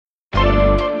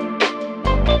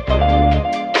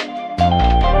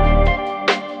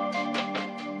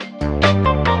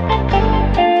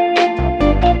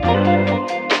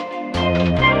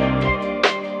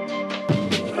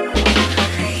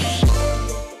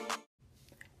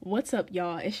What's up,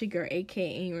 y'all? It's your girl, AK,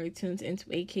 and you're tuned into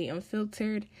AK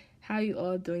Unfiltered. How you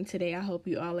all doing today? I hope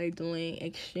you all are doing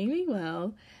extremely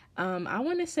well. I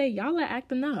want to say y'all are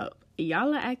acting up.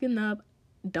 Y'all are acting up.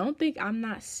 Don't think I'm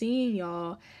not seeing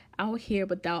y'all out here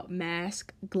without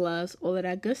mask, gloves, all of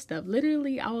that good stuff.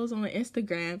 Literally, I was on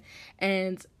Instagram,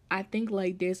 and I think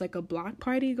there's a block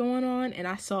party going on, and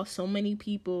I saw so many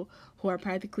people who are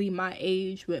practically my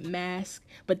age with mask,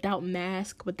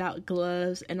 without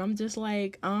gloves, and I'm just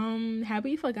have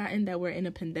we forgotten that we're in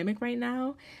a pandemic right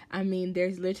now? I mean,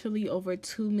 there's literally over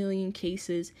 2 million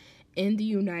cases in the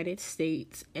United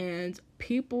States, and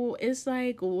people, it's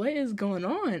what is going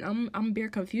on? I'm bare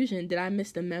confusion. Did I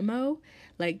miss the memo?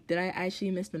 Did I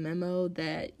actually miss the memo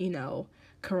that,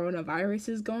 coronavirus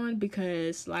is gone?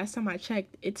 Because last time I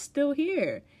checked, it's still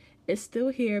here. It's still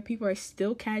here. People are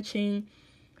still catching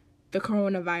the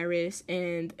coronavirus,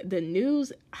 and the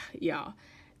news, y'all,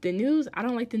 I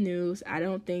don't like the news. I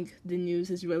don't think the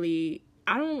news is really,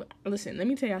 listen, let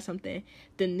me tell y'all something.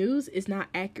 The news is not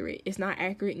accurate. It's not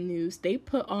accurate news. They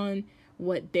put on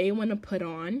what they want to put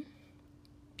on,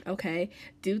 okay?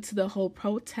 Due to the whole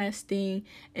protesting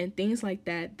and things like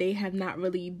that, they have not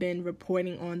really been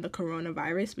reporting on the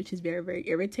coronavirus, which is very, very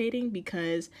irritating,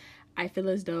 because I feel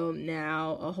as though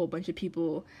now a whole bunch of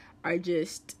people are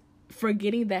just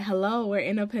forgetting that, hello, we're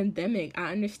in a pandemic.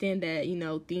 I understand that,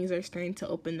 things are starting to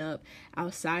open up.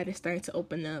 Outside is starting to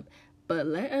open up. But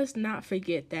let us not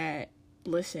forget that,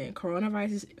 listen,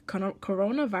 coronavirus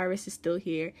is still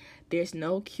here. There's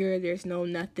no cure. There's no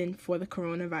nothing for the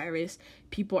coronavirus.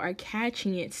 People are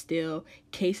catching it still.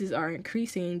 Cases are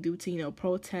increasing due to,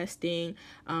 protesting,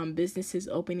 businesses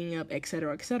opening up,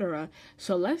 etc., etc.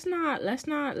 So let's not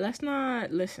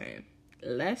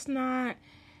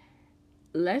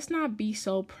be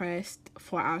so pressed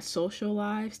for our social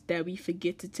lives that we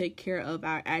forget to take care of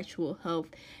our actual health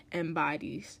and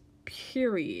bodies.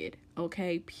 Period.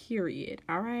 Okay? Period.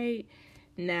 All right?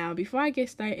 Now, before I get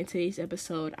started in today's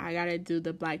episode, I gotta do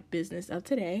the Black business of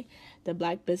today. The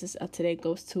Black business of today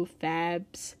goes to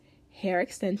Fab's Hair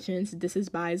Extensions. This is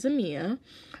by Zamia.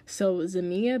 So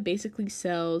Zamia basically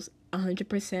sells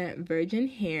 100% virgin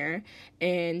hair,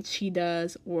 and she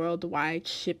does worldwide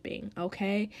shipping,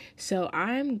 okay? So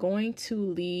I'm going to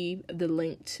leave the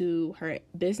link to her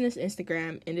business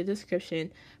Instagram in the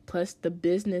description, plus the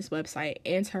business website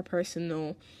and her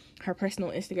personal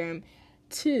Instagram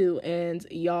too. And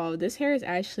y'all, this hair is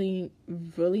actually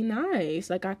really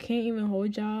nice. I can't even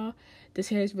hold y'all. This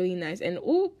hair is really nice. And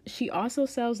she also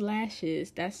sells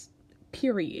lashes. That's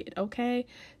period, okay?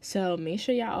 So make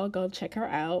sure y'all all go check her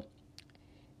out.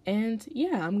 And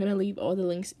yeah, I'm going to leave all the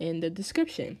links in the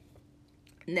description.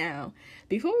 Now,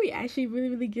 before we actually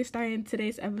really get started in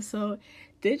today's episode,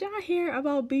 did y'all hear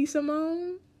about B.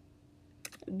 Simone?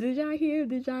 Did y'all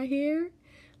hear?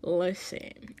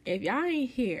 Listen, if y'all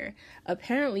ain't hear,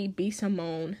 apparently B.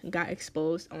 Simone got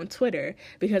exposed on Twitter,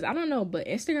 because I don't know, but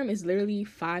Instagram is literally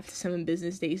 5 to 7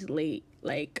 business days late.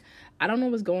 I don't know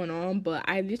what's going on, but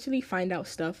I literally find out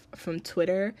stuff from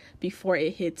Twitter before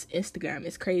it hits Instagram.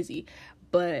 It's crazy.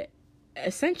 But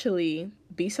essentially,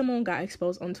 B. Simone got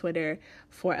exposed on Twitter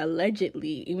for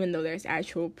allegedly, even though there's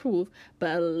actual proof,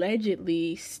 but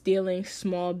allegedly stealing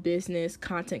small business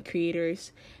content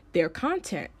creators their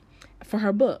content for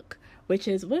her book, which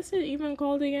is, what's it even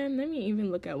called again? Let me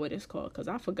even look at what it's called, because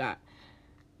I forgot.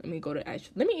 Let me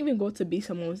even go to B.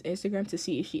 Simone's Instagram to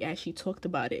see if she actually talked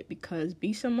about it, because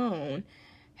B. Simone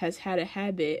has had a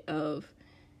habit of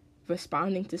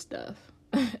responding to stuff.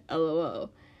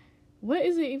 LOL. What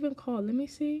is it even called? Let me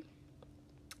see.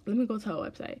 Let me go to her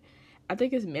website. I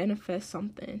think it's Manifest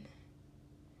something.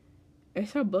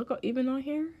 Is her book even on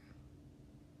here?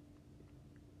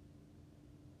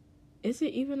 Is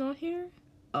it even on here?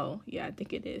 Oh, yeah, I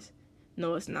think it is.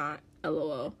 No, it's not.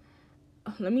 LOL.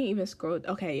 Let me even scroll.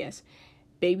 Okay, yes.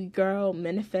 Baby girl,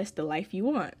 manifest the life you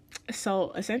want.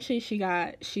 So essentially she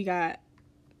got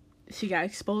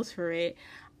exposed for it.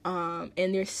 And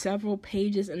there's several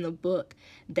pages in the book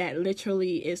that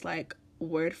literally is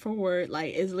word for word,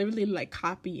 it's literally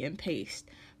copy and paste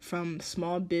from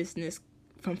small businesses,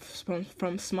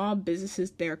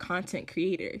 their content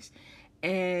creators.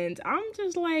 And I'm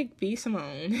just B.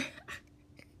 Simone.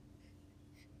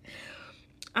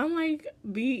 I'm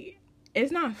B,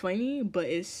 it's not funny, but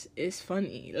it's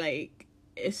funny.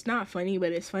 It's not funny,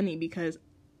 but it's funny because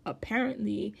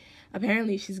apparently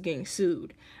she's getting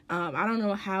sued. I don't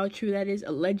know how true that is.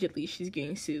 Allegedly she's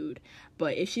getting sued,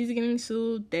 but if she's getting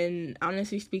sued, then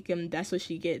honestly speaking, that's what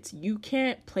she gets. You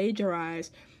can't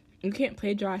plagiarize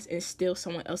and steal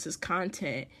someone else's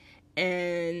content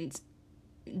and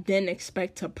then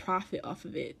expect to profit off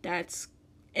of it. That's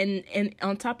and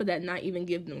on top of that, not even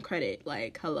give them credit.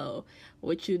 Like, hello,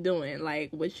 what you doing?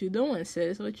 Like, what you doing,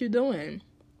 sis? What you doing?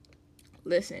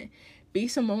 Listen, B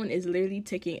Simone is literally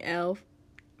taking L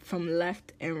from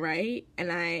left and right,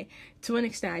 and to an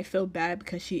extent, I feel bad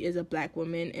because she is a black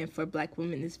woman, and for black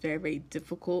women, it's very, very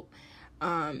difficult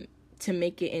to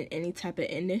make it in any type of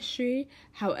industry.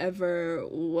 However,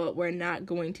 what we're not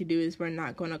going to do is we're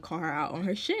not going to call her out on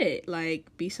her shit. Like,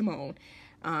 B Simone,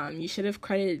 you should have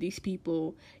credited these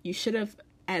people. You should have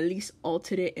at least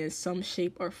altered it in some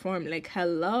shape or form. Like,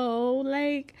 hello,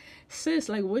 like, sis,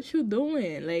 like, what you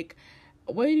doing? Like,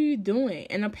 what are you doing?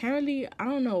 And apparently, I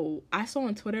don't know, I saw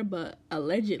on Twitter, but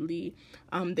allegedly,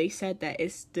 they said that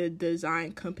it's the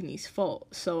design company's fault.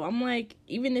 So I'm like,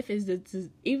 even if the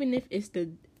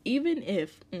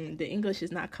English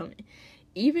is not coming,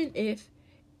 even if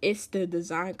it's the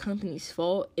design company's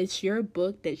fault, it's your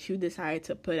book that you decided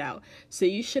to put out. So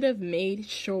you should have made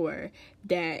sure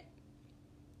that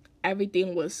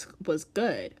everything was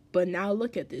good. But now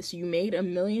look at this. You made $1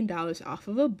 million off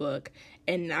of a book,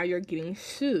 and now you're getting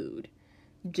sued.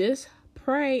 Just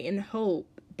pray and hope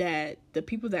that the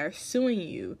people that are suing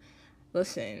you,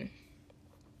 listen,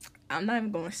 I'm not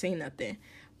even gonna say nothing,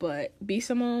 but B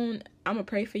Simone, I'm gonna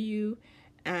pray for you,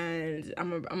 and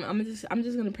I'm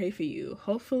just gonna pray for you.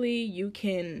 Hopefully you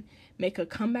can make a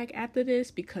comeback after this,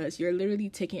 because you're literally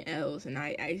taking L's, and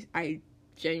I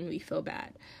genuinely feel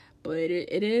bad. But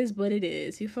it is what it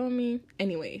is. You feel me?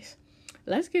 Anyways,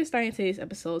 let's get started today's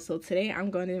episode. So today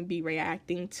I'm going to be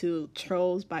reacting to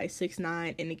TROLLZ by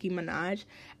 6ix9ine and Nicki Minaj.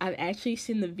 I've actually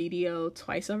seen the video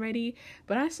twice already,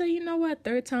 but I said, you know what?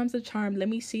 Third time's the charm. Let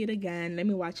me see it again. Let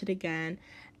me watch it again,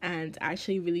 and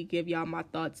actually really give y'all my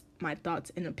thoughts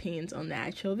and opinions on the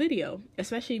actual video.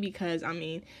 Especially because, I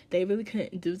mean, they really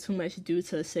couldn't do too much due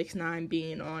to 6ix9ine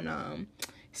being on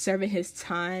serving his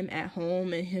time at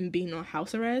home and him being on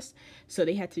house arrest, so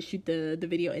they had to shoot the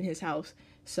video in his house.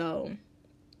 So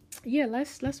yeah,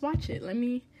 let's watch it. Let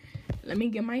me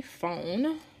get my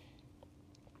phone.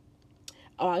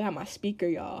 Oh, I got my speaker,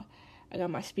 y'all.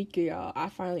 I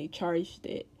finally charged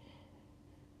it.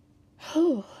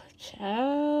 Whew.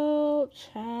 Child.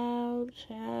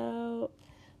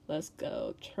 Let's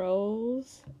go.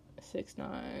 TROLLZ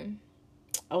 6ix9ine.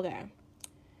 Okay.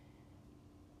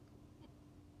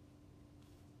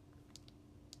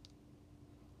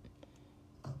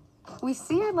 We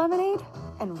see your lemonade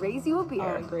and raise you a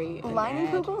beer. Oh, great.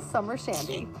 Leinenkugel Summer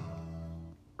Shandy.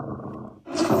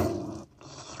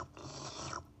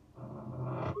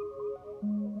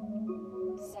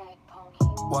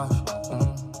 Wash,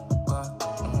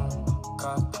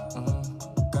 got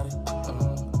it,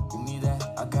 you need that,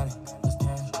 I got it, it's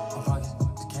cash, my pockets,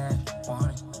 it's cash,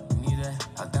 100, you need that,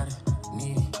 I got it,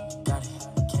 need it, got it,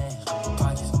 cash,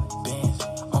 pockets, bands,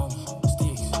 on me,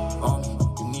 sticks, on me,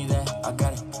 you need that, I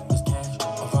got it, it's cash,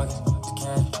 my pockets, it's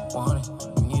cash,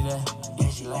 100, you need that, yeah,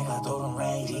 she like I throw them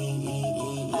rags,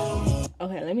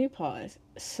 Okay, let me pause.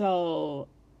 So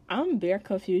I'm very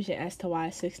confused as to why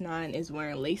 6ix9ine is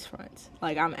wearing lace fronts.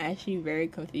 Like, I'm actually very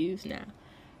confused now.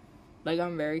 Like,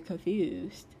 I'm very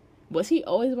confused. Was he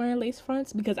always wearing lace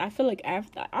fronts? Because I feel like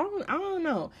after, I don't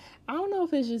know. I don't know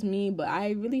if it's just me, but I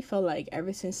really feel like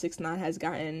ever since 6ix9ine has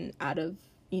gotten out of,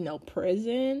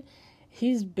 prison,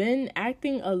 he's been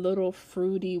acting a little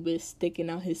fruity with sticking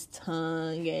out his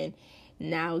tongue and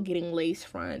now getting lace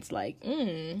fronts. Like,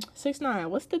 6ix9ine,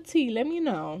 what's the tea? Let me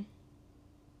know.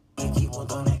 Keep on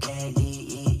throwing that cash,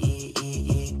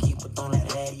 keep on throwing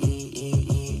that head,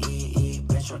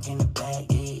 bitch truck in the back,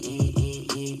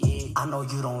 I know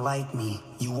you don't like me,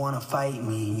 you wanna fight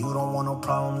me, you don't want no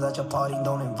problems at your party,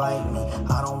 don't invite me,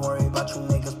 I don't worry about you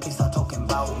niggas, please stop talking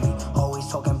about me, always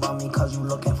talking about me cause you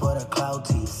looking for the clout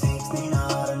team, 6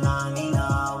 Nina to 9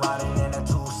 Nina, riding in a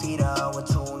 2-seater with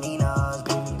 2 Ninas,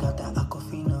 baby got that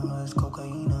Aquafina, it's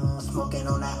cocaine, smoking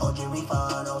on that OG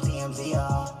Reefer, no TMZ,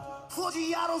 4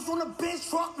 Giottos on the bench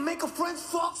truck, make her friends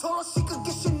fuck. Told her she could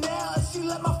get Chanel if she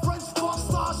let my friends fuck.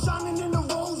 Stars shining in the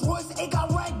Rolls Royce, it got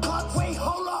red guts. Wait,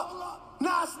 hold up.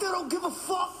 Nah, I still don't give a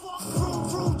fuck. Vroom,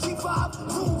 vroom, G5,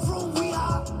 vroom, vroom, we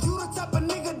high. You the type of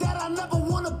nigga that I never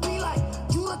wanna be like.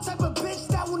 You the type of bitch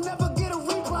that will never get a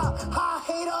reply. High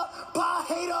hater, bye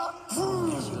hater,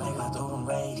 vroom. Yeah, she like I throw them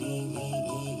right,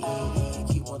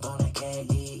 keep on throwing that cash,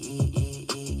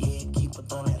 keep on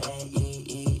throwing that head,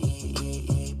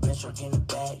 in the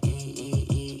back,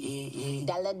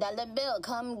 Dollar bill,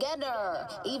 come get her.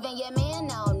 Even your man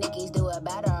know Nicki's do it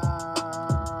better.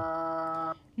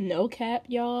 No cap,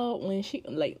 y'all. When she,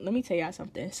 like, let me tell y'all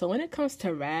something. So when it comes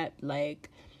to rap, I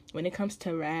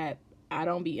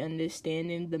don't be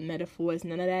understanding the metaphors,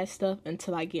 none of that stuff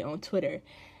until I get on Twitter.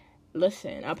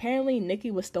 listen, apparently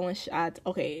Nicki was throwing shots.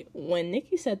 Okay, when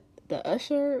Nicki said the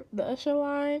Usher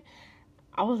line,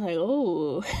 I was like,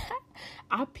 oh,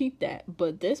 I peeped that.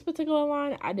 But this particular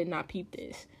line, I did not peep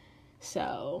this.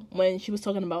 So, when she was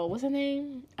talking about, what's her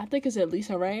name? I think it's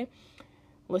Lisa Ray.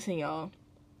 Listen, y'all.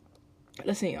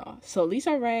 So,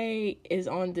 Lisa Ray is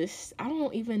on this, I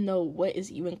don't even know what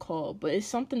it's even called, but it's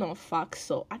something on Fox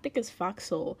Soul. I think it's Fox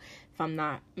Soul, if I'm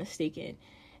not mistaken.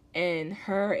 And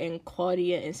her and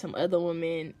Claudia and some other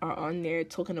women are on there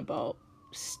talking about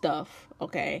stuff,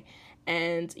 okay?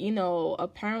 And, you know,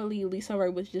 apparently Lisa Ray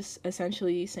was just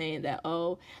essentially saying that,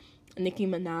 oh, Nicki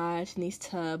Minaj needs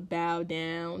to bow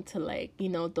down to, like, you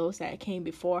know, those that came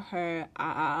before her,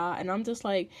 and I'm just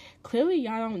like, clearly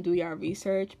y'all don't do y'all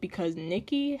research, because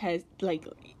Nicki has, like,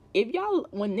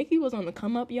 when Nicki was on the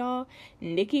come up, y'all,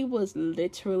 Nicki was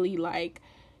literally, like,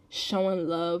 showing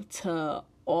love to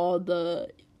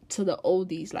the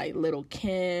oldies, like Little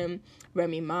Kim,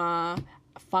 Remy Ma,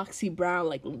 Foxy Brown,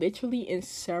 like, literally in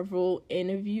several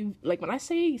interviews. Like, when I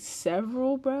say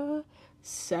several, bruh,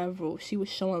 several, she was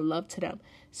showing love to them,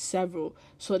 several.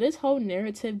 So this whole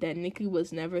narrative that Nicki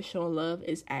was never showing love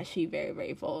is actually very,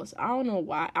 very false. I don't know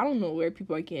why, I don't know where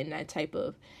people are getting that type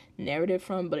of narrative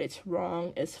from, but it's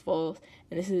wrong, it's false,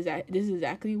 and this is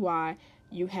exactly why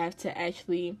you have to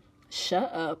actually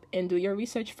shut up and do your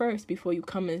research first before you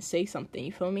come and say something,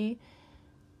 you feel me?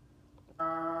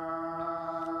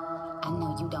 I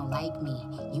know you don't like me,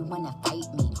 you wanna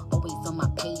fight me. Always on my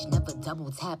page, never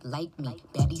double tap like me.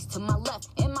 Baddies to my left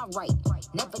and my right.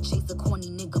 Never chase a corny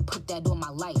nigga, put that on my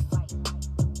life.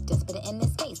 Just put it in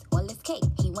his face, all his cake.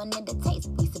 He wanted the taste,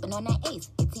 we sippin' on that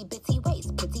ace. Itty bitty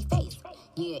waist, pretty face.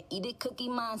 Yeah, eat it cookie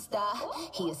monster.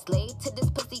 He a slave to this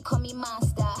pussy, call me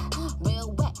monster.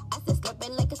 Real wet, I said slurp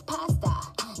it like it's pasta.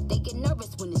 They get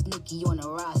nervous when it's Nicki on a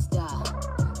roster.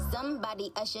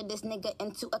 Somebody usher this nigga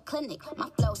into a clinic. My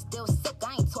flow still sick,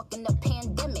 I ain't talking the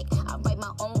pandemic. I write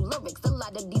my own lyrics, a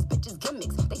lot of these bitches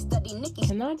gimmicks. They study Nicki.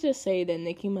 Can I just say that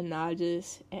Nicki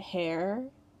Minaj's hair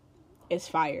is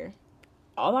fire?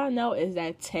 All I know is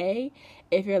that Tay,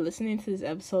 if you're listening to this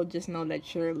episode, just know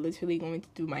that you're literally going to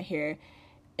do my hair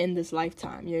in this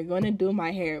lifetime. You're going to do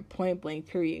my hair point blank,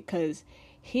 period, because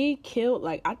he killed,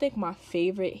 like, I think my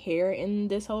favorite hair in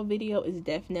this whole video is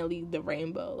definitely the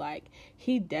rainbow. Like,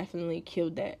 he definitely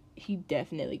killed that. He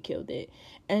definitely killed it.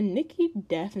 And Nicki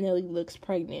definitely looks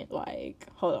pregnant. Like,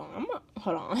 hold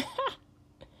on.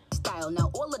 Style, now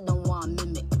all of them want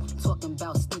mimic. Talking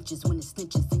about snitches when it's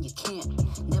snitches and you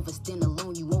can't. Never stand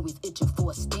alone, you always itching for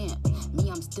a stamp.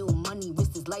 Me, I'm still money,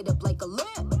 wrists light up like a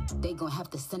lamp. They gon' have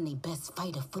to send their best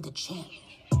fighter for the champ.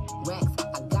 Racks,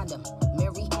 I got them.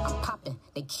 Mary, I'm popping.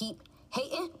 They keep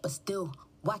hating, but still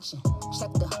watching.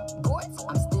 Check the boards,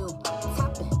 I'm still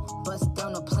topping. Bust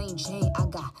down a plain chain, I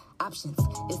got options.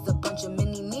 It's a bunch of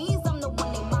mini me's, I'm the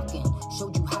one they mocking.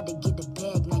 Showed you how to get a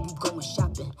bag, now you going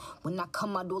shopping. When I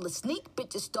come out, all the sneak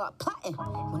bitches start plotting.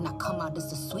 When I come out,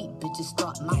 it's a sweet bitches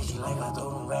start mopping. She like I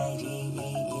throw them rags,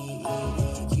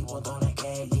 keep on throwing that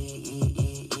cash,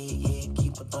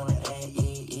 keep on throwing that ass,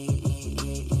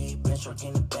 press truck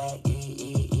in the back,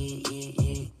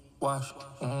 wash,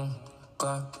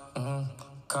 clock,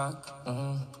 cock,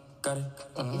 got it,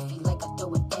 If you like, I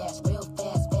throw it fast, real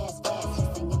fast, fast, fast. He's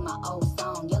singing my old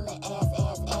song, yelling ass.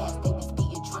 They be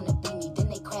speeding, trying to beat me, then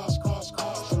they crash.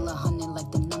 Still 100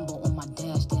 like the number on my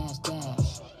dash.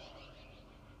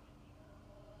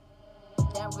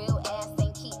 That real ass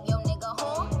ain't keep your nigga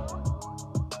home.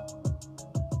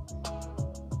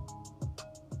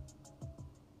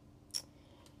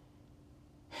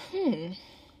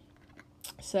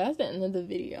 So that's the end of the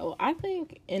video. I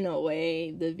think, in a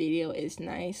way, the video is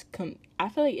nice. I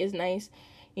feel like it's nice.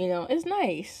 You know, it's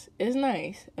nice.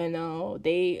 You know,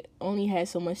 they only had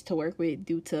so much to work with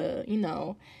due to, you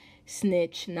know,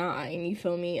 6ix9ine. You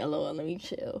feel me? LOL, let me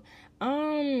chill.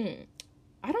 I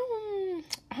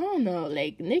don't know.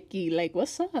 Like, Nicki, like,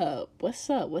 what's up?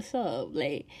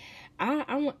 Like,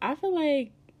 I feel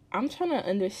like I'm trying to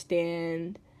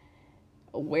understand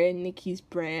where Nicki's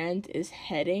brand is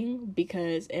heading,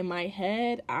 because in my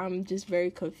head I'm just very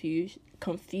confused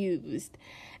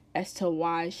as to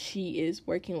why she is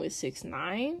working with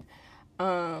 6ix9ine.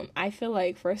 I feel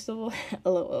like first of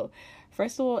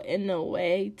all, in a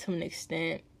way, to an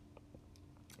extent,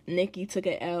 Nicki took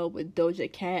an L with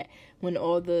Doja Cat when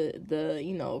all the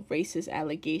you know, racist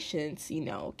allegations, you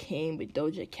know, came with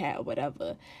Doja Cat or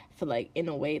whatever. I feel like, in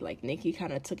a way, like, Nicki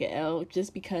kind of took an L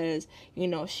just because, you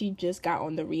know, she just got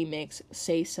on the remix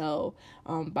Say So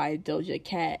by Doja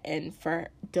Cat, and for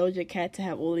Doja Cat to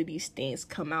have all of these things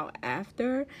come out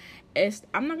after,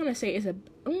 I'm not gonna say it's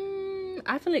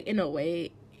I feel like, in a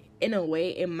way, in a way,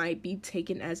 it might be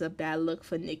taken as a bad look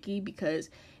for Nicki, because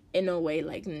in a way,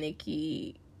 like,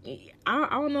 Nicki, I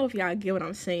don't know if y'all get what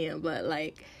I'm saying, but,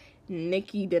 like,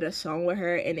 Nicki did a song with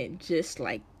her, and it just,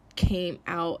 like, came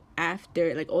out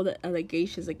after, like, all the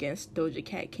allegations against Doja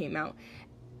Cat came out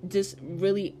just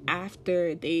really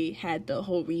after they had the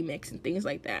whole remix and things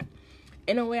like that.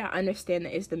 In a way, I understand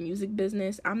that it's the music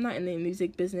business. I'm not in the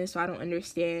music business, so I don't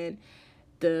understand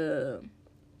the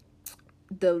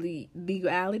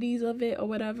legalities of it or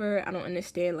whatever. I don't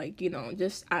understand, like, you know,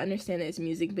 just, I understand that it's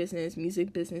music business.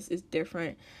 Music business is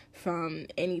different from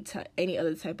any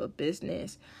other type of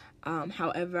business.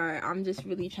 However, I'm just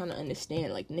really trying to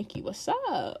understand, like, Nicki, what's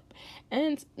up?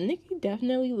 And Nicki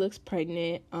definitely looks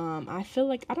pregnant. I feel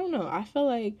like, I don't know, I feel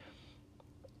like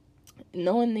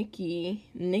knowing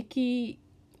Nicki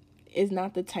is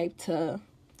not the type to,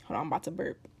 hold on, I'm about to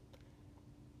burp.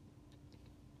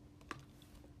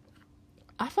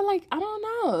 I feel like, I don't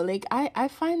know, like, I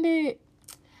find it,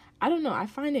 I don't know, I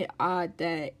find it odd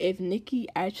that if Nicki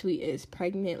actually is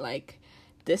pregnant, like,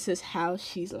 this is how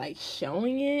she's, like,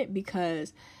 showing it,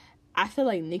 because I feel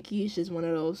like Nicki is just one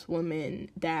of those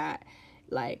women that,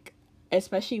 like,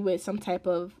 especially with some type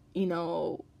of, you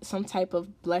know, some type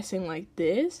of blessing like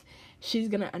this, she's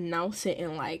gonna announce it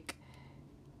in, like,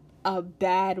 a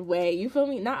bad way, you feel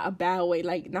me? Not a bad way,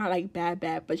 like, not like bad,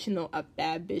 but, you know, a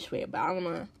bad bitch way. But I don't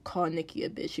want to call Nicki a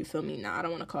bitch, you feel me? Nah, I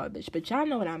don't want to call her a bitch, but y'all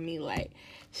know what I mean. Like,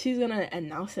 she's gonna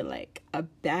announce it like a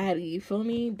baddie, you feel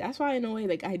me? That's why, in a way,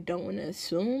 like, I don't want to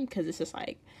assume, because it's just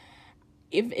like,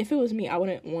 if it was me, I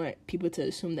wouldn't want people to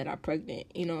assume that I'm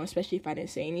pregnant, you know, especially if I didn't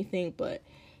say anything. But,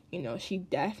 you know, she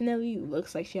definitely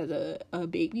looks like she has a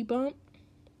baby bump.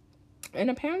 And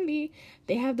apparently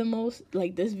they have the most,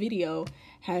 like, this video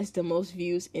has the most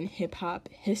views in hip-hop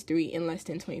history in less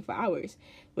than 24 hours,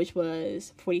 which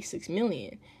was 46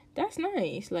 million. That's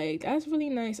nice. Like, that's really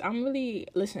nice.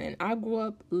 Listen, I grew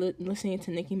up listening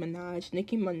to Nicki Minaj.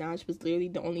 Nicki Minaj was literally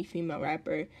the only female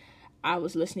rapper I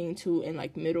was listening to in,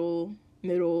 like, middle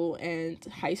and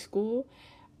high school.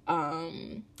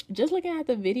 Just looking at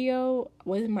the video,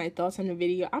 what is my thoughts on the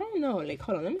video? I don't know. Like,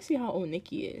 hold on, let me see how old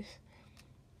Nicki is.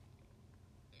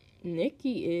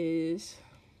 Nicki is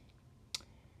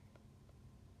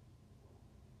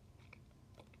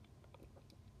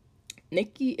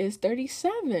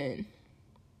 37.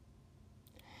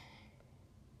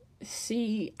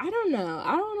 See, I don't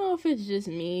know if it's just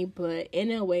me, but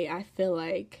in a way, I feel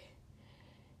like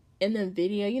in the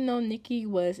video, you know, Nicki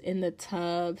was in the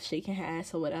tub shaking her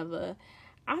ass or whatever.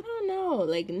 I don't know,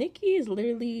 like, Nicki is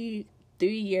literally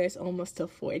 3 years almost to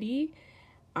 40.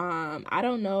 I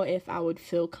don't know if I would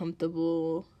feel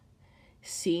comfortable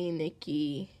seeing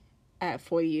Nicki at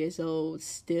 40 years old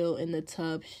still in the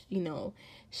tub, you know,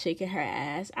 shaking her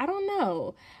ass. I don't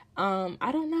know.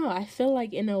 I feel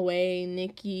like, in a way,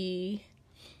 Nicki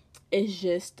is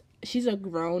just, she's a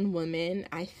grown woman.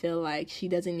 I feel like she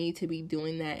doesn't need to be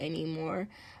doing that anymore.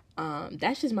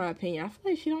 That's just my opinion. I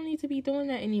feel like she don't need to be doing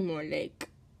that anymore. Like,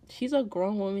 she's a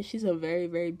grown woman. She's a very,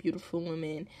 very beautiful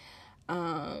woman.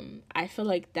 I feel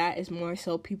like that is more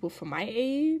so people for my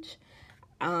age.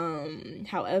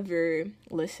 However,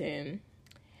 listen,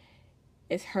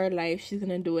 it's her life. She's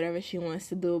gonna do whatever she wants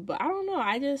to do. But I don't know.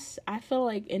 I feel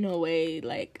like, in a way,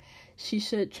 like, she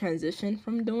should transition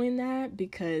from doing that,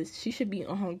 because she should be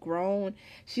on her grown.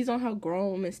 She's on her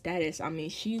grown woman status. I mean,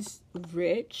 she's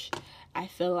rich. I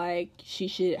feel like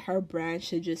her brand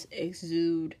should just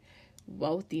exude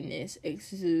wealthiness,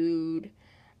 exude,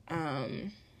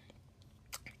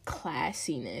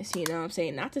 classiness, you know what I'm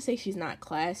saying? Not to say she's not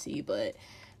classy, but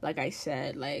like I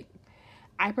said, like,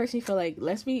 I personally feel like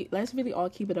let's really all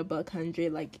keep it a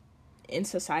 $100. Like, in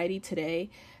society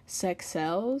today, sex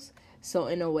sells. So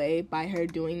in a way, by her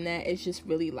doing that, it's just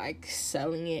really, like,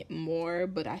 selling it more.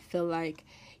 But I feel like,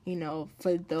 you know,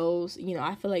 for those, you know,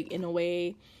 I feel like, in a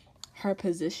way, her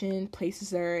position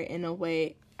places her in a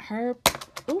way, her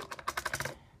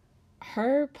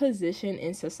position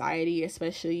in society,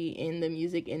 especially in the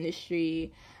music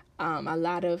industry, a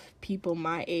lot of people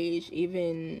my age,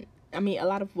 a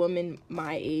lot of women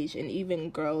my age, and even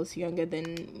girls younger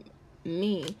than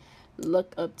me,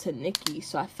 look up to Nicki.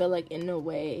 So I feel like, in a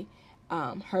way,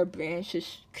 her brand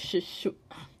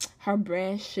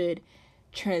should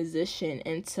transition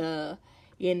into,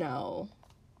 you know,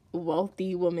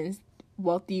 wealthy women,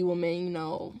 you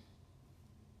know,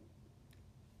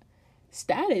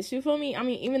 status, you feel me? I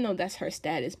mean, even though that's her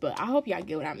status, but I hope y'all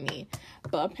get what I mean.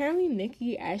 But apparently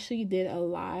Nicki actually did a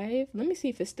live. Let me see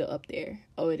if it's still up there.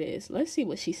 Oh, it is. Let's see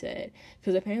what she said,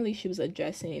 because apparently she was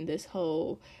addressing this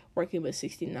whole working with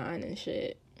 6ix9ine and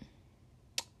shit.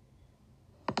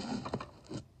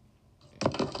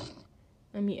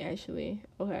 Let me actually.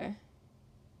 Okay.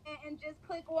 And just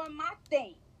click on my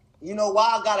thing. You know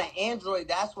why I got an Android?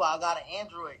 That's why I got an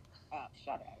Android. Oh,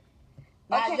 shut up.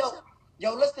 Nah, Okay.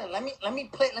 yo, listen. Let me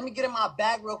get in my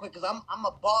bag real quick because I'm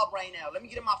a bob right now. Let me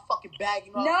get in my fucking bag.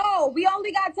 You know. No, we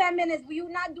only got 10 minutes. You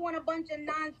not doing a bunch of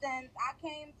nonsense. I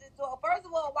came to talk. First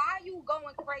of all, why are you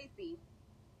going crazy?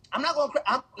 I'm not going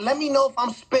crazy. Let me know if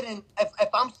I'm spitting. If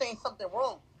I'm saying something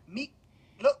wrong.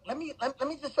 Look. Let me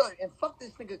just show you. And fuck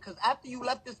this nigga because after you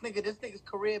left this nigga's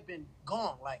career been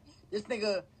gone. Like this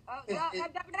nigga.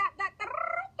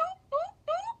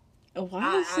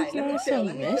 Why is 6ix9ine so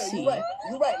messy?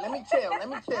 You right. Let me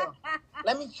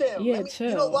chill. Yeah, chill.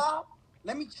 You know why?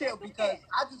 Let me chill because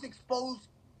I just exposed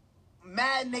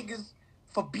mad niggas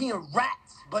for being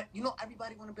rats. But you know,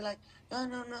 everybody want to be like, no.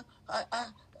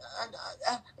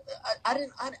 I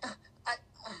didn't.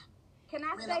 Can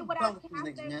I say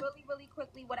really, really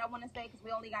quickly what I want to say? Because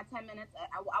we only got 10 minutes.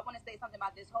 I want to say something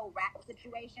about this whole rap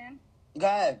situation. Go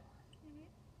ahead.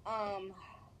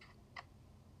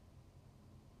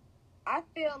 I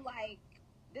feel like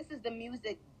this is the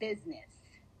music business,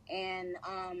 and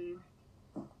I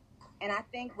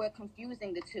think we're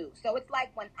confusing the two. So it's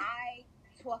like when I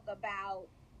talk about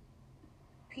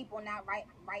people not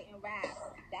writing rap,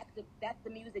 that's the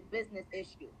music business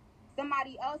issue.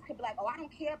 Somebody else could be like, oh, I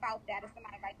don't care about that if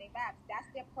somebody write their raps. That's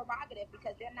their prerogative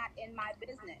because they're not in my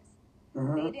business.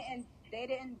 Mm-hmm. They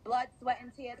didn't blood, sweat,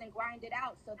 and tears and grind it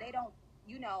out, so they don't,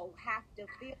 have to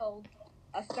feel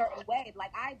a certain way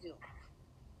like I do.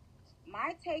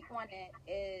 My take on it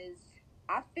is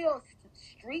I feel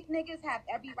street niggas have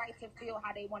every right to feel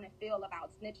how they want to feel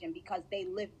about snitching because they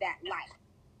live that life.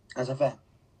 That's a fact.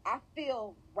 I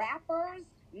feel rappers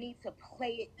need to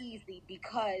play it easy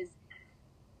because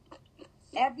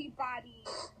everybody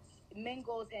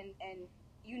mingles and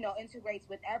integrates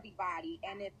with everybody.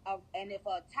 And if a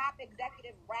top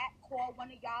executive rap call one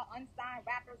of y'all unsigned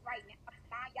rappers right now,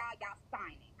 sign y'all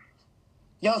signing.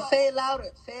 Yo, so, say it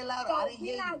louder. So I didn't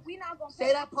hear you. We not gonna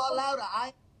say that part louder.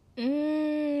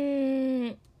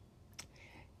 You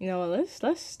know what?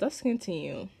 Let's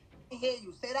continue. I hear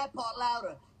you. Say that part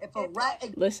louder. If a rap.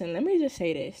 Listen, let me just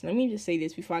say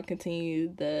this before I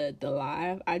continue the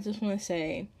live. I just want to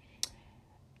say,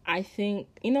 I think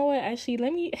you know what? Actually,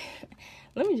 let me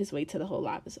just wait till the whole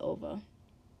live is over.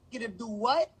 You to do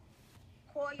what?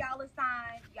 Call y'all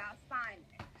assign, y'all sign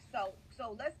it.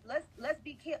 So let's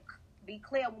be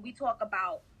clear when we talk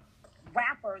about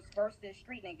rappers versus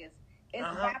street niggas. It's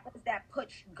rappers that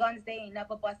put guns they ain't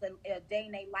never bust a day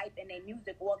in their life in their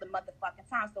music all the motherfucking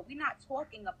time. So we're not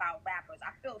talking about rappers.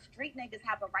 I feel street niggas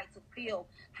have a right to feel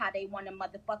how they want to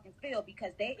motherfucking feel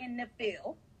because they in the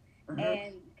field.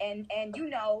 Mm-hmm. And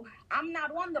I'm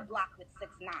not on the block with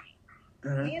 6ix9ine.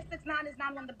 Mm-hmm. Me and 6ix9ine is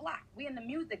not on the block. We in the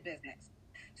music business.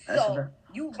 So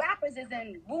you rappers is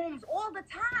in rooms all the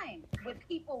time with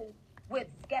people with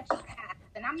sketchy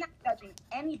pasts. And I'm not judging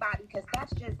anybody because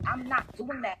I'm not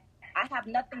doing that. I have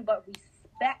nothing but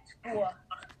respect for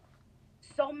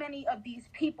so many of these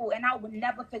people, and I would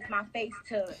never fix my face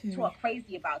to talk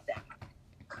crazy about them.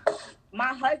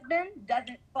 My husband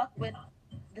doesn't fuck with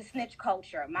the snitch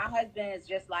culture. My husband is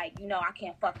just like, I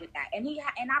can't fuck with that. And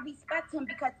I respect him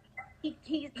because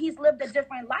he's lived a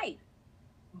different life.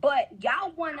 But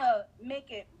y'all want to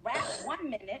make it rap 1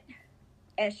 minute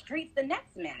and streets the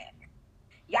next minute.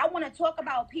 Y'all want to talk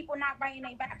about people not writing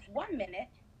their raps 1 minute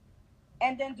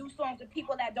and then do songs with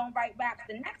people that don't write raps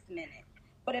the next minute.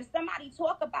 But if somebody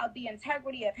talk about the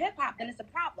integrity of hip-hop, then it's a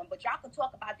problem. But y'all can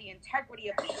talk about the integrity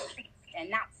of the streets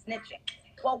and not snitching.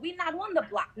 Well, we not on the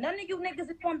block. None of you niggas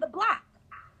is on the block.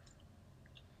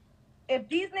 If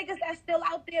these niggas that's still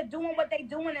out there doing what they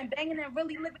doing and banging and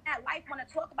really living that life want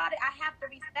to talk about it, I have to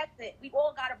respect it. We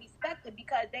all got to respect it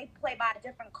because they play by a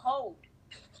different code.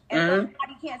 And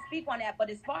somebody can't speak on that. But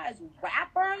as far as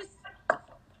rappers...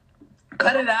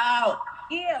 Cut it out.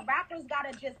 Yeah, rappers got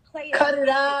to just play it. Cut it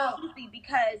out.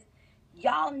 Because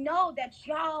y'all know that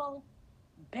y'all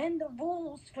bend the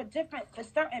rules for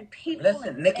certain people.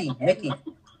 Listen, Nicki,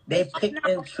 they pick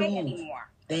and choose.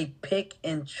 They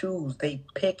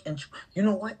pick and choose. You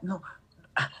know what? No,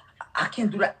 I can't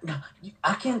do that. No,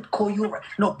 I can't call you.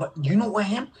 No, but you know what?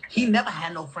 He never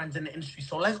had no friends in the industry.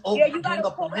 So let's all you gotta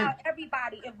call out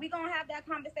everybody. If we gonna have that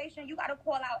conversation, you gotta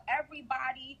call out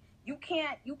everybody. You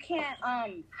can't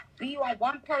be on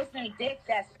one person's dick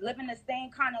that's living the same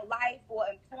kind of life or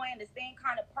employing the same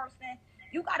kind of person.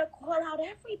 You gotta call out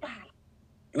everybody.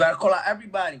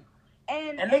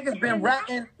 And niggas been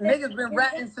ratting. Niggas been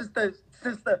ratting since the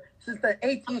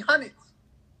 1800s.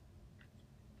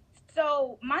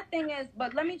 So my thing is,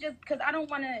 but let me just, because I don't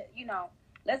want to,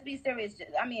 let's be serious.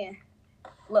 I mean,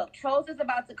 look, TROLLZ is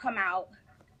about to come out.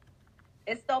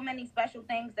 It's so many special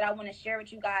things that I want to share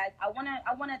with you guys. I want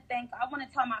to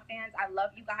tell my fans I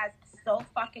love you guys so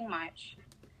fucking much.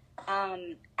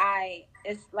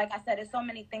 It's like I said, there's so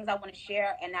many things I want to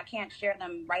share, and I can't share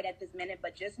them right at this minute,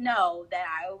 but just know that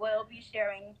I will be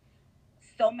sharing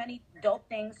so many dope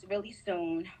things really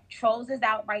soon. TROLLZ is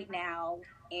out right now,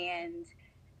 and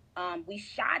we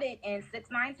shot it in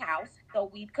 6ix9ine's house, so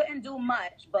we couldn't do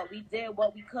much, but we did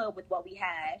what we could with what we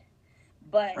had.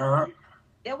 But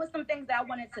there was some things that I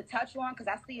wanted to touch on, because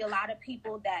I see a lot of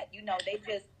people that, you know, they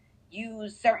just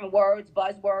use certain words,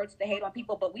 buzzwords, to hate on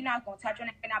people, but we're not going to touch on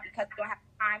it right now because we don't have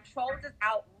time. TROLLZ is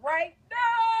out right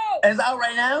now. It's out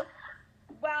right now?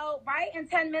 Well, right in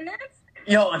 10 minutes.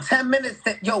 Yo, in 10 minutes,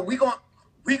 yo, we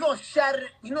gonna shatter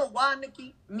it. You know why,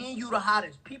 Nicki? Me and you the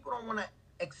hottest. People don't want to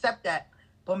accept that.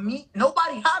 But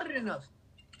nobody hotter than us.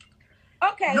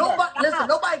 Okay. Nobody, listen,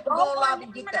 nobody can go live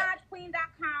and get that.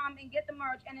 NickiMinajQueen.com and get the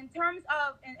merch. And in terms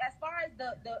of, and as far as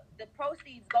the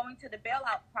proceeds going to the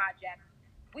bailout project,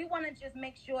 we want to just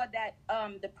make sure that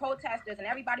the protesters and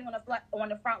everybody on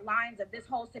the front lines of this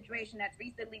whole situation that's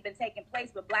recently been taking place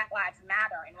with Black Lives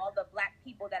Matter and all the Black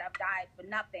people that have died for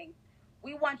nothing,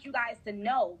 we want you guys to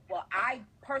know, well, I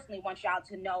personally want y'all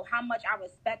to know how much I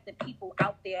respect the people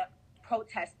out there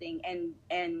protesting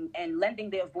and lending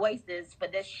their voices for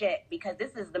this shit, because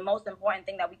this is the most important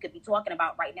thing that we could be talking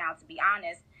about right now, to be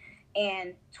honest.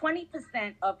 And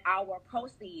 20% of our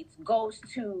proceeds goes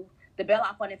to the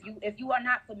bailout fund. If you are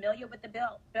not familiar with the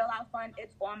bailout fund,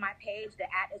 it's on my page. The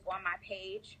 @ is on my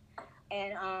page.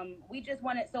 And we just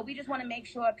want to make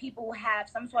sure people have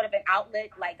some sort of an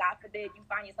outlet. Like, God forbid you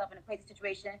find yourself in a crazy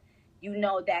situation, you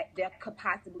know that there could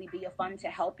possibly be a fund to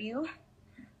help you.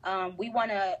 We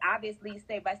want to obviously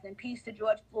say rest in peace to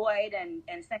George Floyd and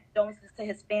send condolences to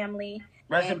his family.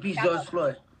 Rest in peace, George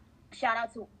Floyd. Shout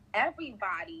out to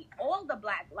everybody, all the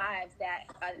Black lives that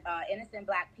innocent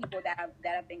Black people that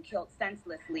have been killed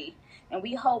senselessly. And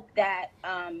we hope that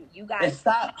you guys. It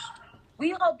stops.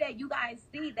 We hope that you guys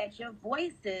see that your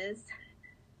voices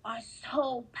are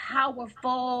so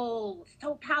powerful,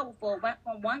 so powerful. Went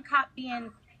from one cop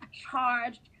being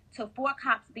charged to 4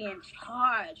 cops being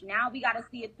charged. Now we got to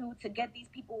see it through to get these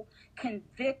people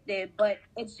convicted. But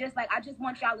it's just like, I just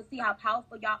want y'all to see how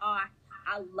powerful y'all are.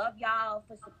 I love y'all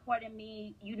for supporting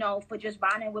me, you know, for just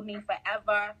riding with me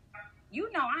forever. You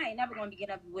know, I ain't never going to be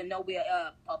getting up with nowhere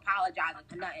apologizing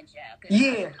for nothing, child.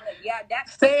 Yeah. Yeah,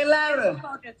 that's... Say it louder.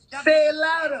 Say it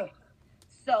louder.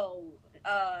 So,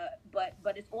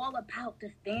 but it's all about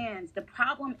the fans. The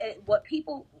problem is, what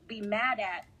people be mad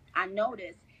at, I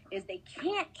notice, is they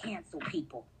can't cancel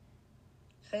people.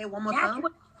 Say it one more That's time.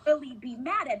 what they really be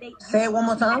mad at. Say it one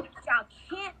more time. Y'all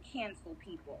can't cancel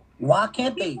people. Why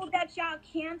can't they? People that y'all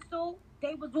cancel,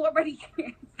 they was already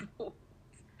canceled.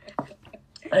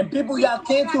 And people y'all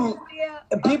cancel,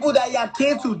 and people that y'all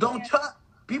cancel don't chop.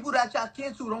 People that y'all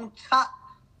cancel don't top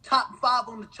 5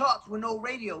 on the charts with no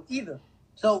radio either.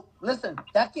 So listen,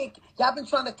 y'all been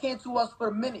trying to cancel us for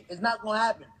a minute. It's not gonna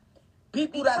happen.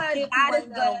 People that cancel right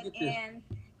now don't get this.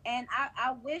 And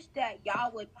I wish that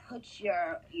y'all would put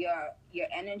your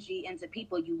energy into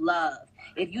people you love.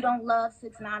 If you don't love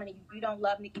 6ix9ine and if you don't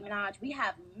love Nicki Minaj, we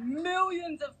have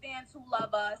millions of fans who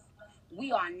love us.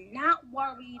 We are not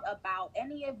worried about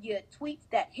any of your tweets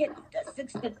that hit the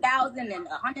 60,000 and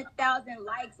 100,000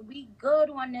 likes. We good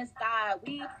on this side.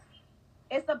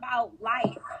 It's about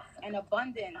life and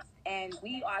abundance, and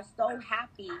we are so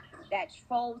happy that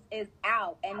TROLLZ is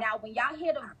out. And now when y'all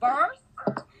hear the verse,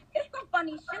 it's some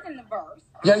funny shit in the verse.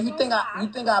 Yeah, you think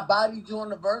I bodied you on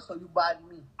the verse, or you bodied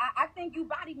me? I think you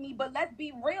bodied me, but let's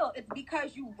be real. It's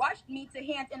because you rushed me to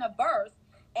hands in a verse,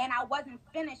 and I wasn't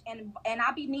finished, and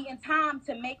I be needing time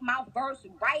to make my verse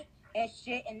right and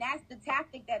shit, and that's the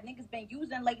tactic that niggas been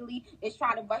using lately, is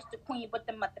try to rush the queen with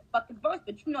the motherfucking verse.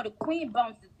 But you know the queen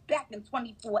bounces back in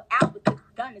 24 hours. It's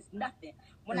done is nothing.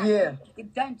 When I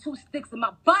get done, 2 sticks in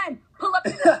my bun, pull up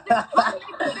the 6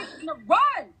 sticks in the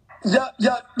run.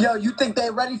 Yo, you think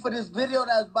they ready for this video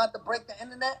that's about to break the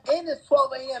internet? And it's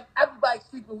 12 a.m. Everybody's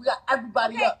sleeping. We got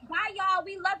everybody up. Bye, y'all.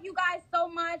 We love you guys so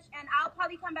much. And I'll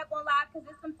probably come back on live because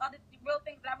there's some other real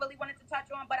things that I really wanted to touch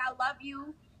on. But I love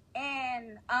you.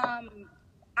 And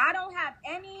I don't have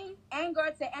any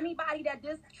anger to anybody that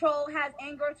this troll has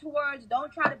anger towards.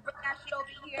 Don't try to bring that shit over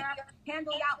here.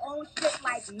 Handle y'all own shit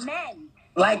like men.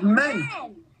 Like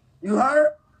men. You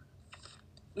heard?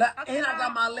 Okay, and I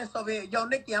got my list over here. Yo,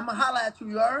 Nicki, I'm going to holler at you,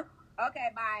 you heard? Okay,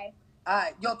 bye. All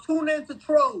right. Yo, tune in to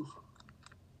TROLLZ.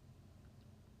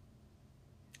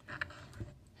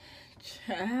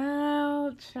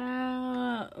 Child.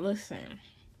 Listen,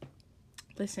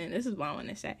 this is what I want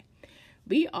to say.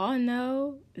 we all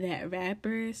know that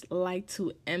rappers like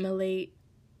to emulate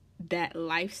that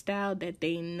lifestyle that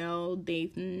they know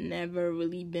they've never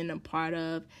really been a part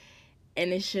of,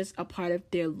 and it's just a part of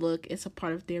their look, it's a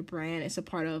part of their brand, it's a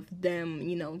part of them,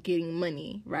 you know, getting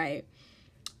money, right?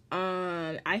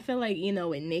 I feel like, you know,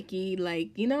 with Nicki,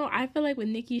 like, you know, I feel like with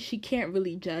Nicki, she can't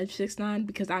really judge 6ix9ine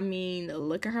because, I mean,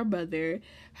 look at her brother.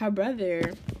 Her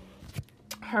brother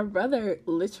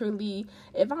literally,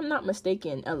 if I'm not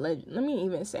mistaken, let me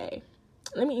even search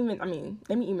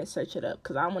it up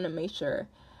because I want to make sure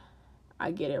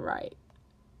I get it right.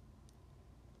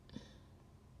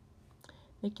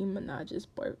 Nicki Minaj's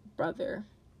brother.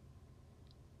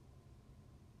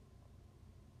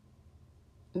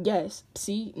 Yes,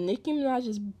 see, Nicki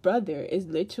Minaj's brother is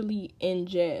literally in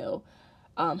jail,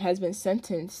 has been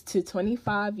sentenced to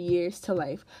 25 years to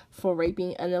life for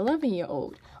raping an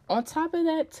 11-year-old. On top of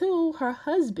that, too, her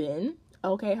husband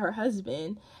has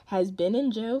been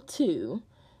in jail, too.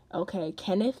 Okay,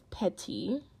 Kenneth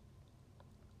Petty.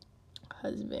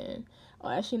 Husband. Oh,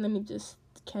 actually,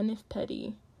 Kenneth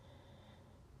Petty.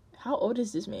 How old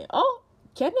is this man? Oh,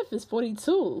 Kenneth is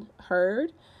 42.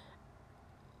 Heard.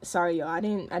 Sorry, y'all. I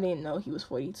didn't know he was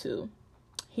 42.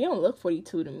 He don't look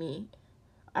 42 to me.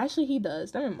 Actually, he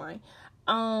does. Never mind.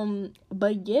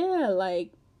 But yeah,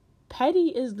 like, Petty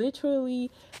is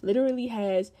literally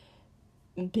has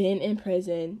been in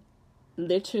prison.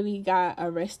 Literally got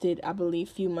arrested, I believe,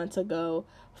 a few months ago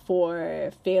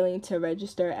for failing to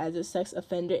register as a sex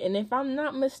offender. And if I'm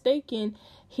not mistaken,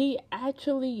 he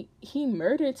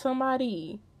murdered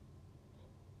somebody.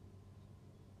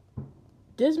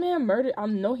 This man I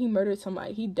know he murdered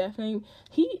somebody.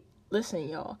 Listen,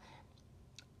 y'all.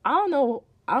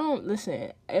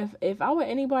 Listen, if I were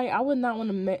anybody, I would not want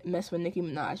to mess with Nicki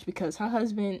Minaj because her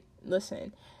husband,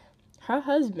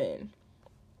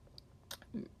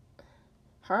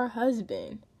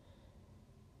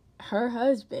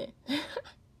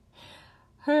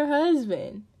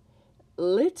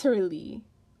 literally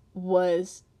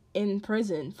was in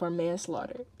prison for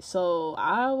manslaughter. So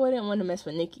I wouldn't want to mess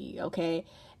with Nicki, okay?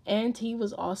 And he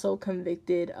was also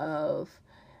convicted of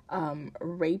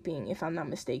raping, if I'm not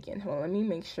mistaken. Hold on, let me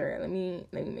make sure. Let me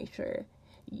make sure.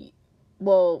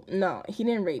 Well, no, he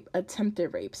didn't rape.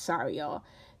 Attempted rape. Sorry, y'all.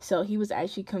 So he was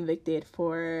actually convicted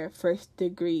for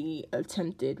first-degree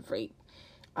attempted rape.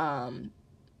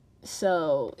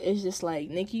 So it's just like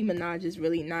Nicki Minaj is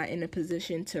really not in a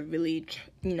position to really,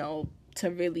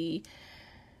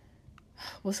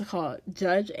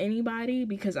 judge anybody,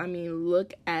 because I mean,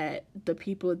 look at the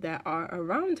people that are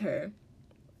around her.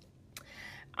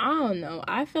 I don't know.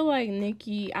 I feel like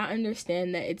Nicki, I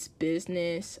understand that it's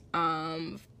business.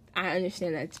 But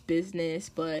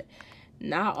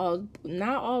not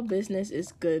all business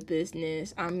is good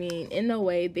business. I mean, in a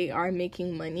way, they are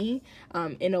making money.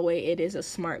 In a way, it is a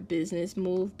smart business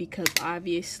move because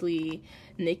obviously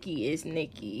Nicki is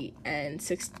Nicki, and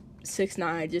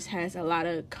 6ix9ine just has a lot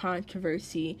of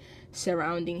controversy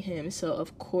surrounding him. So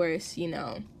of course,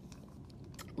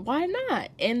 why not?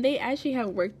 And they actually have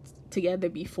worked together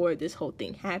before this whole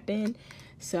thing happened.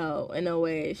 So in a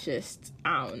way, it's just,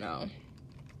 I don't know.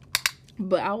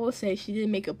 But I will say she did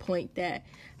make a point that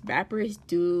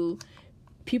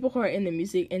people who are in the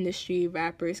music industry,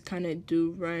 rappers kind of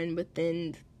do run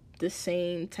within the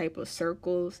same type of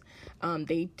circles.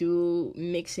 They do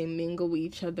mix and mingle with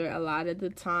each other a lot of the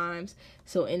times.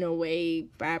 So in a way,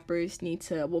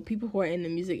 people who are in the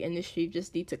music industry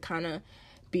just need to kind of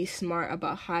be smart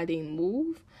about how they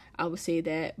move. I would say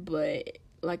that, but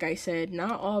like I said,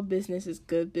 not all business is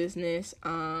good business.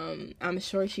 I'm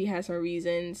sure she has her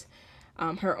reasons,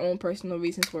 her own personal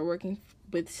reasons for working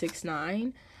with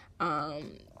 6ix9ine.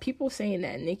 People saying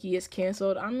that Nicki is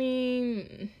canceled. I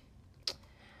mean,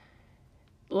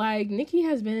 like, Nicki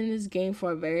has been in this game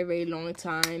for a very, very long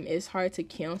time. It's hard to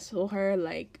cancel her.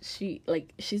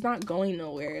 She's not going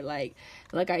nowhere. Like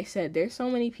I said, there's so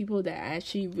many people that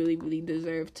actually really, really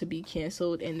deserve to be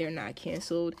canceled, and they're not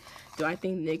canceled. Do I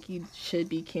think Nicki should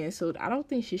be canceled? I don't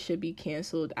think she should be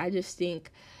canceled. I just think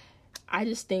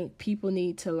people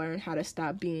need to learn how to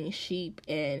stop being sheep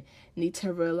and need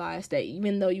to realize that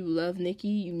even though you love Nicki,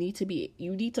 you need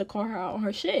to call her out on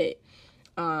her shit.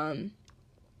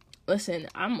 Listen,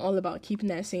 I'm all about keeping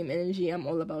that same energy. I'm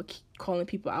all about calling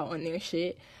people out on their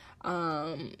shit.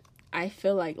 I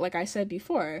feel like I said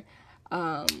before,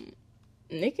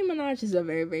 Nicki Minaj is a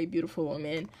very, very beautiful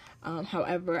woman.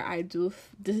 However,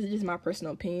 this is just my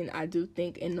personal opinion, I do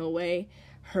think in a way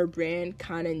her brand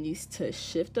kind of needs to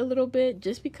shift a little bit,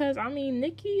 just because, I mean,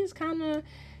 Nicki is kind of,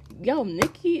 yo,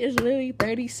 Nicki is literally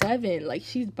 37. Like,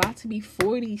 she's about to be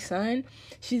 40, son.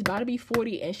 She's about to be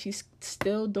 40, and she's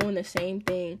still doing the same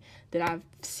thing that I've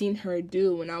seen her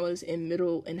do when I was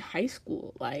in high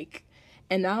school. Like,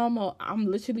 and now I'm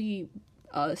literally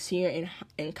a senior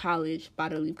in college,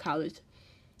 about to leave college,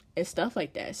 and stuff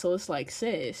like that. So it's like,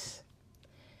 sis,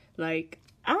 like,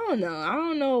 I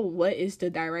don't know what is the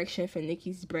direction for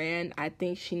Nicki's brand. I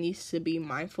think she needs to be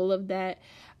mindful of that.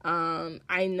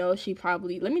 I know she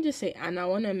probably, let me just say, and I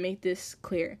want to make this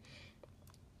clear.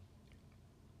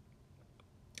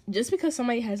 Just because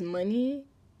somebody has money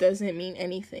doesn't mean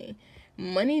anything.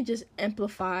 Money just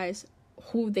amplifies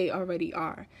who they already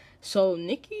are. So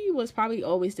Nicki was probably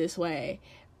always this way,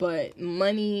 but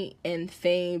money and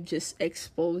fame just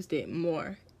exposed it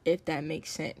more, if that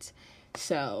makes sense.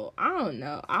 So, I don't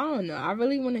know. I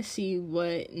really want to see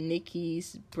what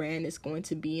Nicki's brand is going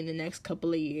to be in the next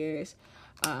couple of years.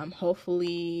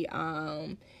 Hopefully,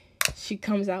 she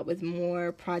comes out with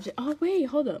more project. Oh, wait,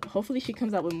 hold up. Hopefully, she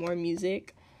comes out with more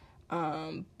music.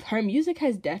 Her music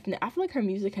has I feel like her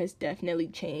music has definitely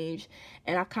changed.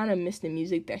 And I kind of miss the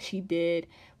music that she did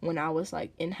when I was,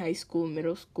 like, in high school,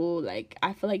 middle school. Like,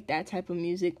 I feel like that type of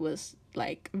music was,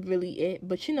 like, really it.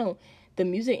 But, you know, the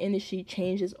music industry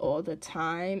changes all the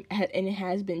time, and it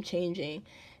has been changing.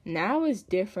 Now it's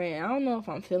different. I don't know if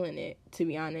I'm feeling it, to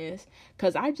be honest,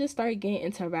 because I just started getting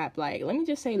into rap. Like, let me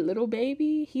just say, Lil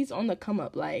Baby, he's on the come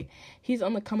up. Like,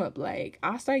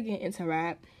 I started getting into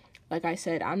rap. Like I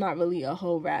said, I'm not really a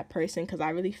whole rap person, because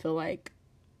I really feel like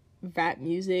rap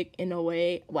music, in a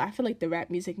way, well, I feel like the rap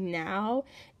music now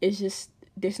is just,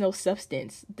 there's no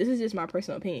substance. This is just my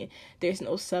personal opinion. There's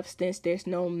no substance. There's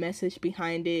no message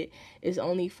behind it. It's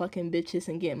only fucking bitches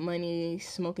and get money,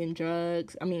 smoking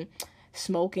drugs,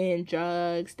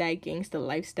 that gangster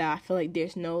lifestyle. I feel like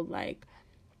there's no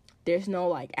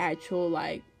actual,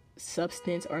 like,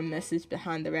 substance or message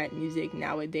behind the rap music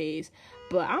nowadays.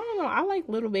 But I don't know. I like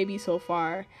Lil Baby so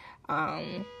far.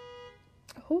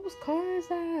 Whose car is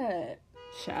that?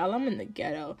 Child, I'm in the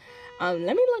ghetto. Let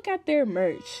me look at their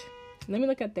merch.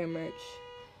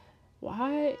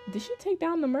 Why? Did she take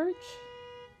down the merch?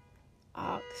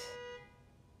 Ox.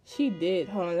 She did.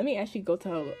 Hold on. Let me actually go to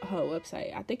her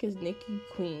website. I think it's Nicki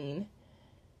Queen.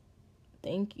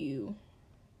 Thank you.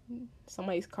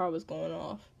 Somebody's car was going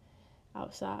off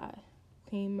outside.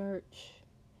 Queen merch.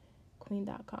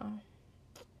 Queen.com.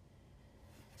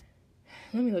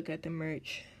 Let me look at the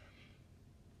merch.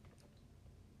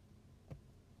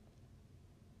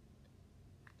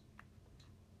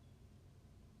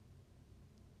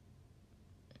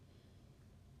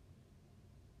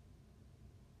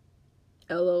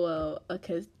 LOL, a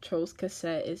TROLLZ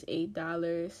cassette is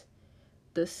 $8.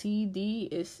 The CD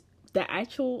is the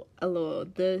actual LOL.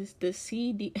 The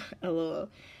CD LOL.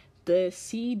 The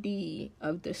CD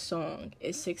of the song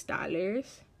is $6.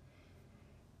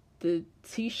 The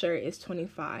t-shirt is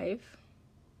 $25.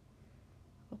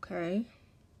 Okay.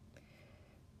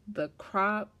 The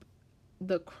crop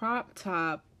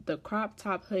top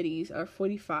hoodies are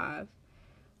 $45.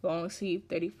 Long sleeve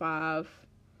 $35.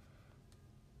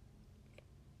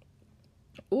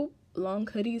 Oop, long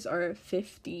hoodies are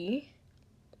 $50.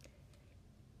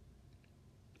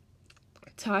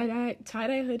 Tie-dye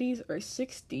hoodies are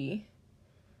 $60.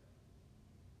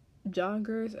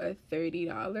 Joggers are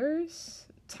 $30.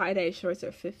 Tie-dye shorts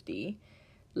are $50.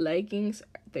 Leggings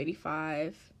are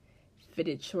 $35.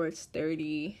 Fitted shorts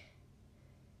 $30.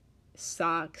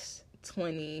 Socks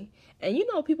 $20. And you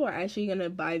know people are actually gonna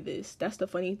buy this. That's the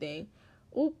funny thing.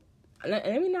 Oop. Let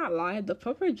me not lie, the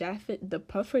puffer jacket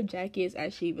is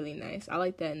actually really nice. I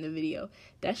like that in the video.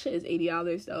 That shit is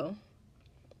 $80 though.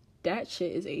 That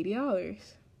shit is $80.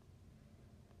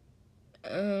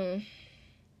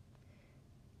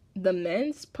 The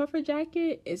men's puffer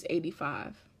jacket is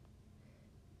 $85.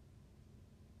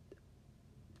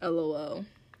 LOL.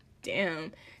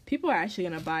 Damn. People are actually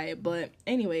gonna buy it. But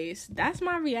anyways, that's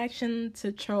my reaction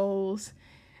to TROLLZ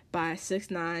by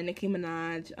 6ix9ine, Nicki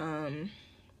Minaj.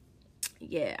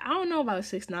 Yeah, I don't know about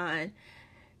 6ix9ine.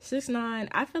 6ix9ine,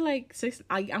 I feel like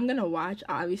I'm gonna watch,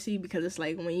 obviously, because it's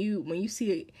like when you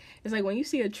see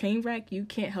a train wreck, you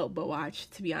can't help but watch,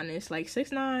 to be honest. Like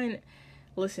 6ix9ine,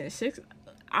 listen,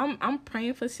 I'm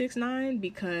praying for 6ix9ine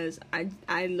because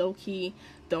I low-key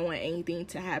don't want anything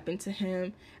to happen to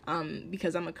him.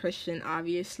 Because I'm a Christian,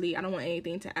 obviously. I don't want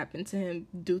anything to happen to him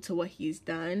due to what he's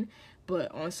done.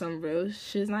 But on some real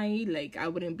shiznai, like, I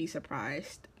wouldn't be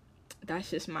surprised.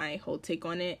 that's just my whole take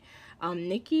on it.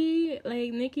 Nicki,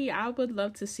 I would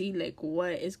love to see like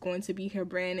what is going to be her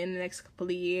brand in the next couple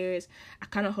of years. I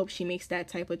kind of hope she makes that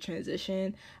type of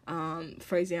transition.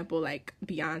 For example, like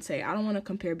Beyonce. I don't want to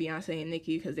compare Beyonce and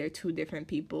Nicki because they're two different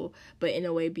people, but in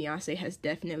a way Beyonce has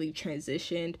definitely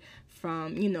transitioned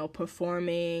from, you know,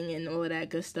 performing and all of that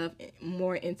good stuff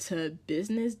more into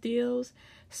business deals.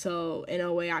 So in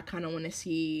a way I kind of want to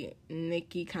see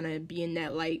Nicki kind of be in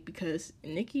that light, because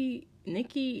Nicki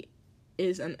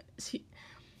is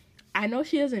I know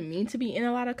she doesn't mean to be in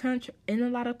a lot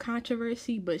of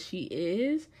controversy, but she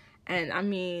is. And I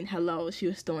mean, hello, she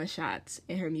was throwing shots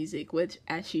in her music, which,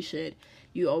 as she should.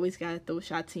 You always gotta throw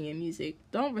shots in your music.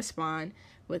 Don't respond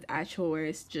with actual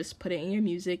words, just put it in your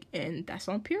music, and that's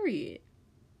on period,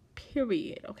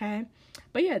 okay?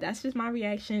 But yeah, that's just my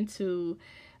reaction to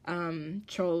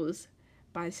TROLLZ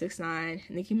by 6ix9ine,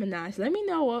 Nicki Minaj. Let me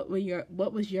know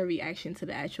what was your reaction to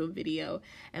the actual video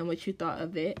and what you thought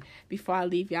of it. Before I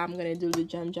leave y'all, I'm gonna do the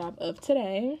gem job of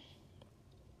today.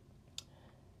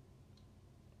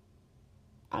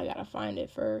 I gotta find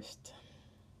it first.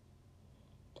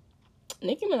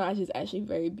 Nicki Minaj is actually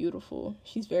very beautiful.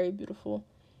 She's very beautiful.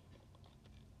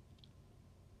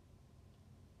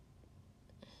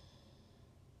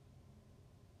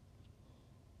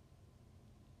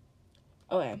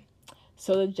 Okay.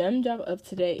 So the gem drop of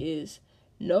today is,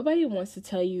 nobody wants to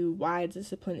tell you why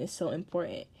discipline is so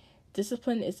important.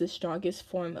 Discipline is the strongest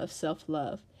form of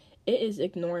self-love. It is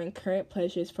ignoring current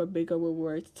pleasures for bigger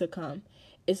rewards to come.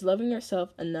 It's loving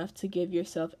yourself enough to give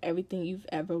yourself everything you've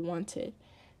ever wanted.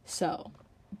 So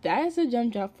that is the gem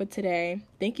drop for today.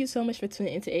 Thank you so much for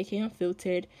tuning into AK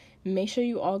Unfiltered. Make sure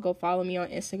you all go follow me on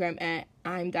Instagram at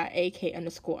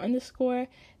I'm.AK__.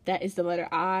 That is the letter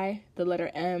I, the letter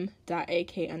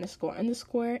M.AK__,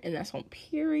 and that's on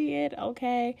period,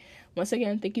 okay? Once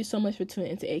again, thank you so much for tuning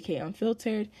into AK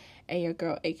Unfiltered, and your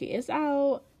girl AK is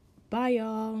out. Bye,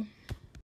 y'all.